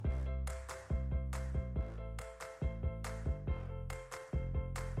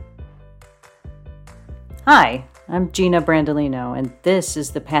Hi, I'm Gina Brandolino, and this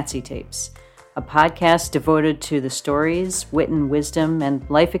is the Patsy Tapes, a podcast devoted to the stories, wit and wisdom, and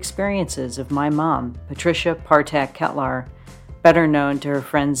life experiences of my mom, Patricia Partak Ketlar, better known to her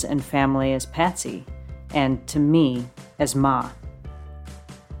friends and family as Patsy, and to me as Ma.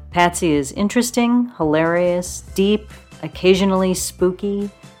 Patsy is interesting, hilarious, deep, occasionally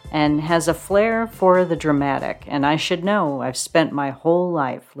spooky, and has a flair for the dramatic, and I should know I've spent my whole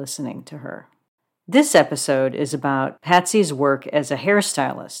life listening to her. This episode is about Patsy's work as a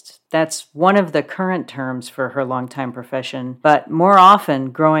hairstylist. That's one of the current terms for her longtime profession, but more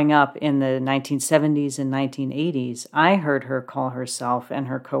often, growing up in the 1970s and 1980s, I heard her call herself and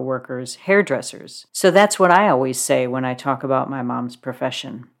her coworkers hairdressers. So that's what I always say when I talk about my mom's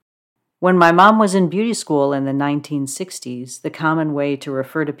profession. When my mom was in beauty school in the 1960s, the common way to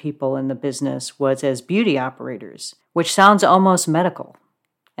refer to people in the business was as beauty operators, which sounds almost medical.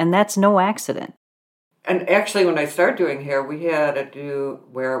 And that's no accident. And actually, when I started doing hair, we had to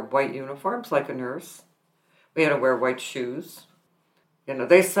wear white uniforms like a nurse. We had to wear white shoes. You know,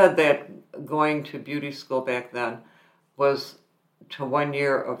 they said that going to beauty school back then was to 1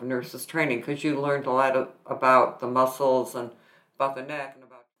 year of nurses training because you learned a lot about the muscles and about the neck.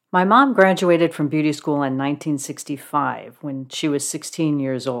 My mom graduated from beauty school in 1965 when she was 16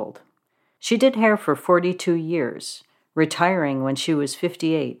 years old. She did hair for 42 years, retiring when she was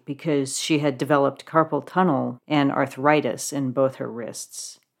 58 because she had developed carpal tunnel and arthritis in both her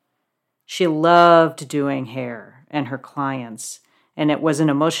wrists. She loved doing hair and her clients, and it was an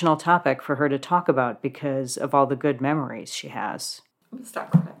emotional topic for her to talk about because of all the good memories she has. I'm going to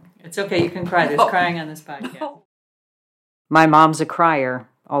stop crying. It's okay, you can cry. There's crying on this podcast. My mom's a crier.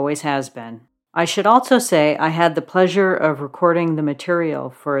 Always has been. I should also say I had the pleasure of recording the material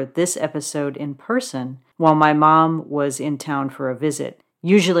for this episode in person while my mom was in town for a visit.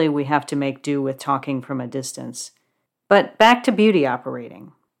 Usually we have to make do with talking from a distance. But back to beauty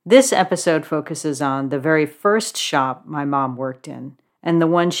operating. This episode focuses on the very first shop my mom worked in, and the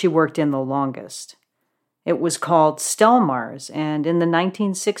one she worked in the longest. It was called Stelmar's, and in the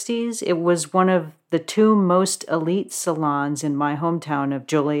 1960s, it was one of the two most elite salons in my hometown of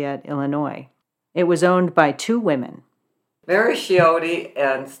Joliet, Illinois. It was owned by two women, Mary Chiotti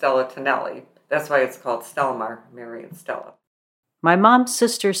and Stella Tonelli. That's why it's called Stelmar, Mary and Stella. My mom's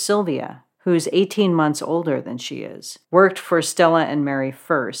sister Sylvia, who's 18 months older than she is, worked for Stella and Mary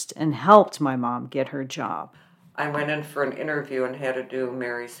first and helped my mom get her job. I went in for an interview and had to do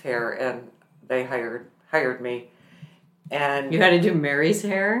Mary's hair, and they hired me. And you had to do Mary's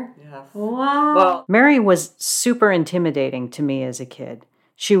hair? Yes. Wow. Well, Mary was super intimidating to me as a kid.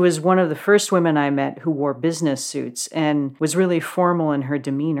 She was one of the first women I met who wore business suits and was really formal in her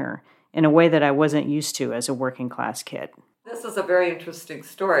demeanor in a way that I wasn't used to as a working class kid. This is a very interesting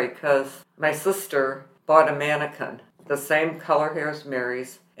story because my sister bought a mannequin, the same color hair as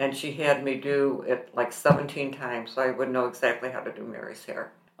Mary's, and she had me do it like 17 times so I would know exactly how to do Mary's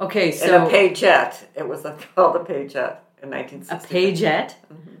hair. Okay, so... And a pagette. It was called a pagette in 1960. A pagette?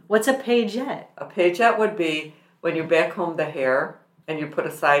 Mm-hmm. What's a pagette? A pagette would be when you back home the hair and you put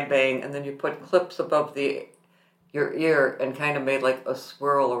a side bang and then you put clips above your ear and kind of made like a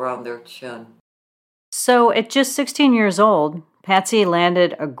swirl around their chin. So at just 16 years old, Patsy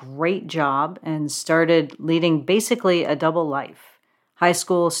landed a great job and started leading basically a double life. High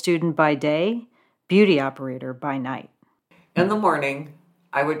school student by day, beauty operator by night. In the morning,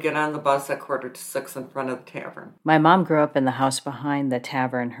 I would get on the bus at 5:45 in front of the tavern. My mom grew up in the house behind the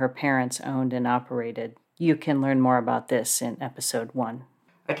tavern her parents owned and operated. You can learn more about this in episode 1.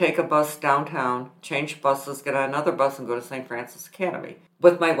 I take a bus downtown, change buses, get on another bus, and go to St. Francis Academy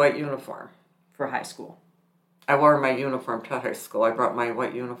with my white uniform. For high school. I wore my uniform to high school. I brought my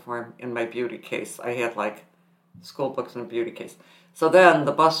white uniform in my beauty case. I had like school books in a beauty case. So then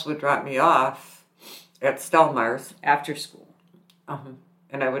the bus would drop me off at Stelmar's. After school.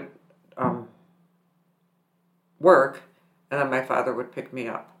 And I would work, and then my father would pick me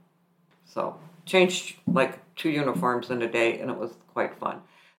up. So, changed like 2 uniforms in a day, and it was quite fun.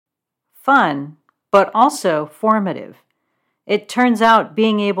 Fun, but also formative. It turns out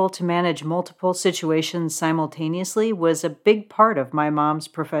being able to manage multiple situations simultaneously was a big part of my mom's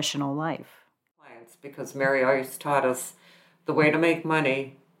professional life. Because Mary always taught us the way to make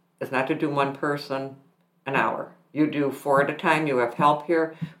money is not to do one person an hour. You do 4 at a time. You have help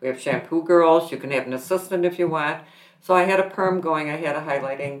here. We have shampoo girls. You can have an assistant if you want. So I had a perm going. I had a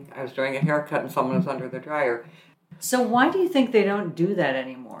highlighting. I was doing a haircut and someone was under the dryer. So why do you think they don't do that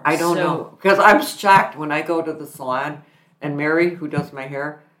anymore? I don't know. Because I'm shocked when I go to the salon and Mary, who does my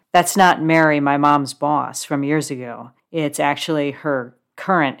hair. That's not Mary, my mom's boss from years ago. It's actually her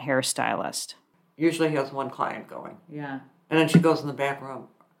current hairstylist. usually has one client going. Yeah. And then she goes in the back room.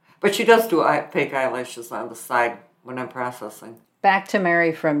 But she does do fake eyelashes on the side when I'm processing. Back to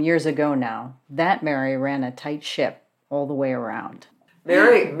Mary from years ago now. That Mary ran a tight ship all the way around.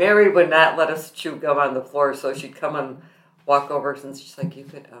 Mary would not let us chew gum on the floor, so she'd come and walk over, and she's like, you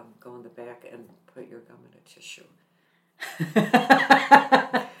could go in the back and put your gum in a tissue.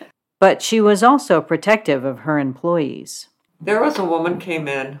 But she was also protective of her employees. There was a woman came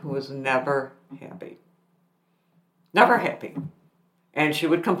in who was never happy. Never happy. And she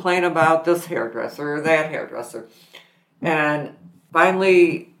would complain about this hairdresser or that hairdresser. And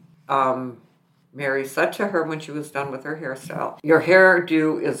finally, Mary said to her when she was done with her hairstyle, your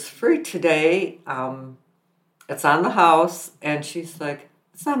hairdo is free today. It's on the house. And she's like,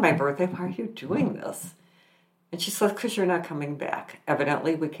 it's not my birthday. Why are you doing this? And she says, because you're not coming back.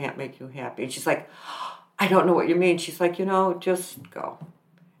 Evidently, we can't make you happy. And she's like, I don't know what you mean. She's like, just go.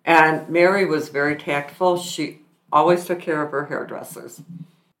 And Mary was very tactful. She always took care of her hairdressers.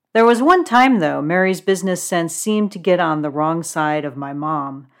 There was one time, though, Mary's business sense seemed to get on the wrong side of my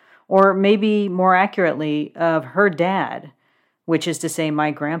mom, or maybe more accurately, of her dad, which is to say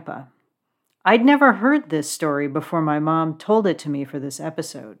my grandpa. I'd never heard this story before my mom told it to me for this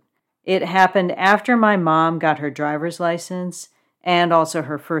episode. It happened after my mom got her driver's license and also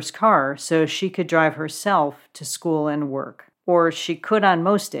her first car, so she could drive herself to school and work. Or she could on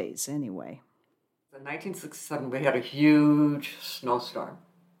most days, anyway. In 1967, we had a huge snowstorm.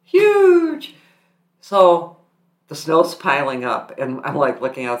 Huge! So the snow's piling up, and I'm like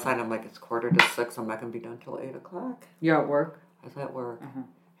looking outside, I'm like, it's 5:45, I'm not going to be done till 8 o'clock. You're at work? I was at work.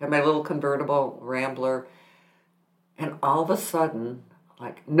 Had my little convertible Rambler, and all of a sudden,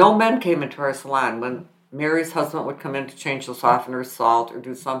 like, no men came into our salon. When Mary's husband would come in to change the softener, salt, or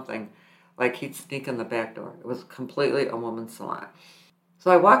do something, like he'd sneak in the back door. It was completely a woman's salon.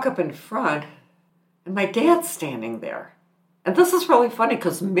 So I walk up in front, and my dad's standing there. And this is really funny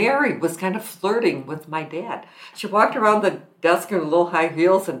because Mary was kind of flirting with my dad. She walked around the desk in little high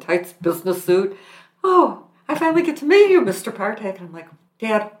heels and tight business suit. Oh, I finally get to meet you, Mr. Partak. And I'm like,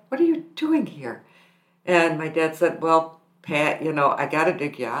 Dad, what are you doing here? And my dad said, well, Pat, I got to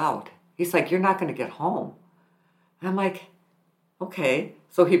dig you out. He's like, you're not going to get home. And I'm like, okay.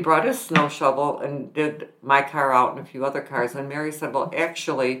 So he brought his snow shovel and did my car out and a few other cars. And Mary said, well,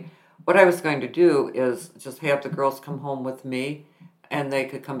 actually, what I was going to do is just have the girls come home with me and they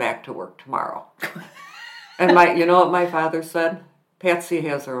could come back to work tomorrow. And you know what my father said? Patsy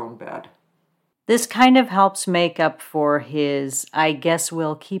has her own bed. This kind of helps make up for his I guess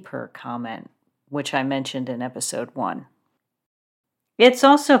we'll keep her comment, which I mentioned in episode 1. It's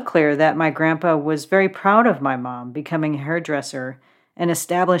also clear that my grandpa was very proud of my mom becoming a hairdresser and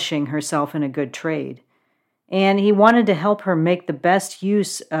establishing herself in a good trade. And he wanted to help her make the best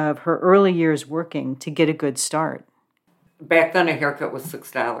use of her early years working to get a good start. Back then, a haircut was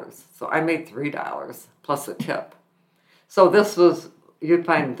 $6. So I made $3 plus a tip. So you'd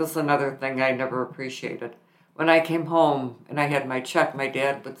find this is another thing I never appreciated. When I came home and I had my check, my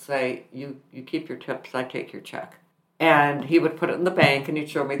dad would say, you keep your tips, I take your check. And he would put it in the bank, and he'd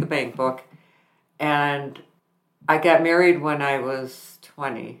show me the bank book. And I got married when I was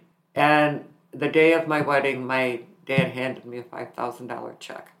 20. And the day of my wedding, my dad handed me a $5,000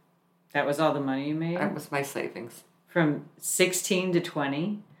 check. That was all the money you made? That was my savings. From 16 to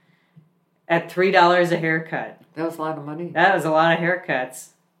 20? At $3 a haircut? That was a lot of money. That was a lot of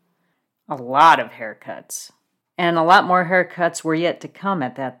haircuts. A lot of haircuts. And a lot more haircuts were yet to come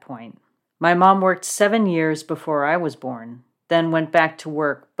at that point. My mom worked 7 years before I was born, then went back to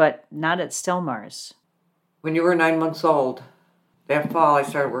work, but not at Stelmar's. When you were 9 months old, that fall I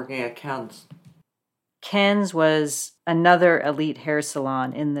started working at Ken's. Ken's was another elite hair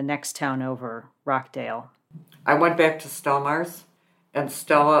salon in the next town over, Rockdale. I went back to Stelmar's, and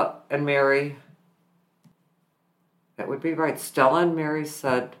Stella and Mary, that would be right, Stella and Mary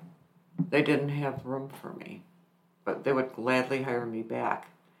said they didn't have room for me, but they would gladly hire me back.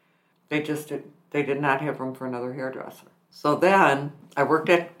 They did not have room for another hairdresser. So then I worked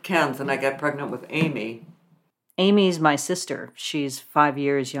at Ken's and I got pregnant with Amy. Amy's my sister. She's 5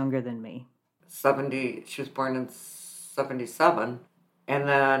 years younger than me. She was born in 1977. And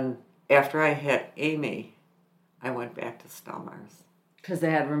then after I had Amy, I went back to Stelmar's. Because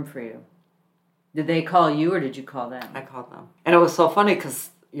they had room for you. Did they call you or did you call them? I called them. And it was so funny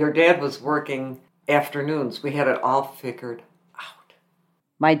because your dad was working afternoons. We had it all figured out.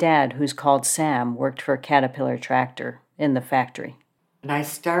 My dad, who's called Sam, worked for Caterpillar Tractor in the factory.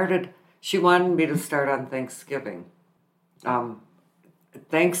 And she wanted me to start on Thanksgiving.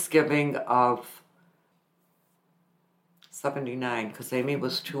 Thanksgiving of 1979, because Amy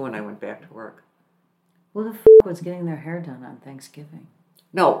was 2 when I went back to work. Who the was getting their hair done on Thanksgiving?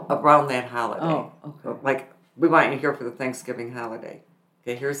 No, around that holiday. Oh, okay. Like, we want you here for the Thanksgiving holiday.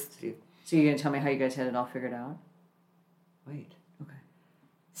 Okay, here's the... So you're going to tell me how you guys had it all figured out? Wait. Okay.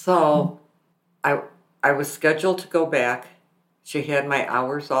 So, I was scheduled to go back. She had my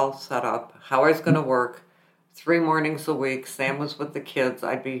hours all set up, how I was going to work, 3 mornings a week. Sam was with the kids.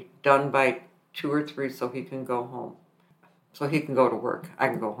 I'd be done by 2 or 3 so he can go home. So he can go to work. I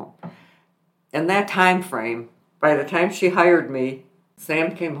can go home. In that time frame, by the time she hired me,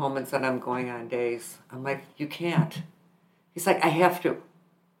 Sam came home and said, I'm going on days. I'm like, you can't. He's like, I have to.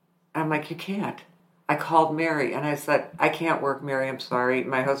 I'm like, you can't. I called Mary and I said, I can't work, Mary. I'm sorry.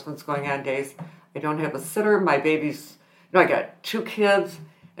 My husband's going on days. I don't have a sitter. My baby's, I got 2 kids.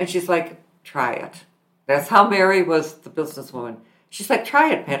 And she's like, try it. That's how Mary was the businesswoman. She's like,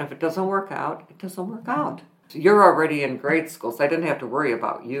 try it, Pat. If it doesn't work out, it doesn't work out. You're already in grade school, so I didn't have to worry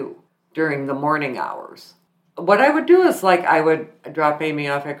about you during the morning hours. What I would do is, like, I would drop Amy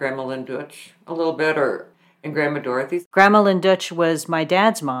off at Grandma Lynn Dutch a little bit, or in Grandma Dorothy's. Grandma Lynn Dutch was my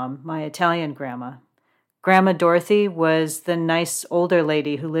dad's mom, my Italian grandma. Grandma Dorothy was the nice older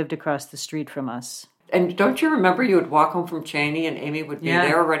lady who lived across the street from us. And don't you remember you would walk home from Cheney and Amy would be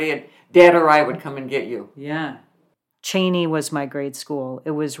there already, and Dad or I would come and get you? Yeah. Cheney was my grade school.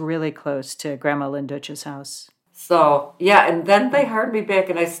 It was really close to Grandma Lynn Dutch's house. So, yeah, and then they hired me back,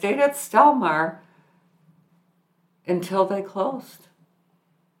 and I stayed at Stelmar until they closed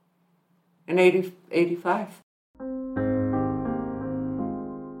in 85.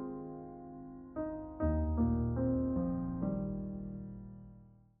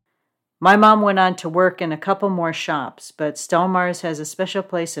 My mom went on to work in a couple more shops, but Stelmar's has a special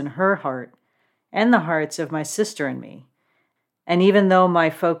place in her heart and the hearts of my sister and me. And even though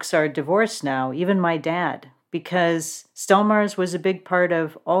my folks are divorced now, even my dad, because Stelmar's was a big part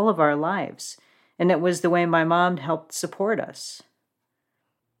of all of our lives, and it was the way my mom helped support us.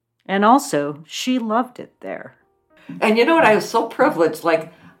 And also, she loved it there. And you know what? I was so privileged.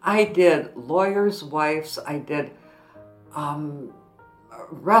 Like, I did lawyers' wives, I did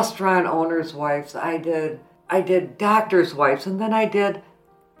restaurant owners' wives, I did doctors' wives, and then I did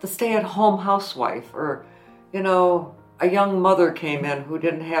the stay-at-home housewife, or, a young mother came in who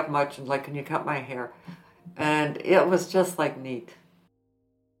didn't have much and like, can you cut my hair? And it was just like neat.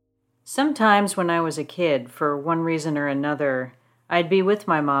 Sometimes when I was a kid, for one reason or another, I'd be with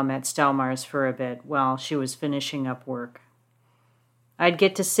my mom at Stelmar's for a bit while she was finishing up work. I'd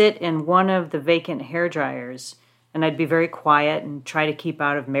get to sit in one of the vacant hair dryers, and I'd be very quiet and try to keep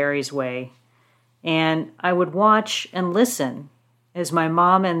out of Mary's way. And I would watch and listen as my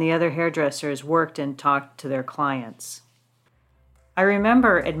mom and the other hairdressers worked and talked to their clients. I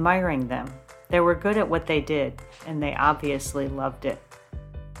remember admiring them. They were good at what they did, and they obviously loved it.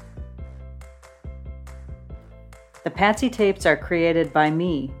 The Patsy tapes are created by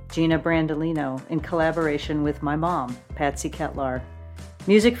me, Gina Brandolino, in collaboration with my mom, Patsy Ketlar.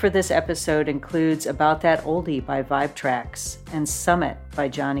 Music for this episode includes About That Oldie by Vibe Tracks and Summit by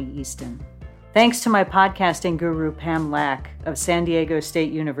Johnny Easton. Thanks to my podcasting guru, Pam Lack of San Diego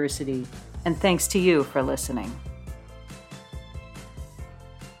State University, and thanks to you for listening.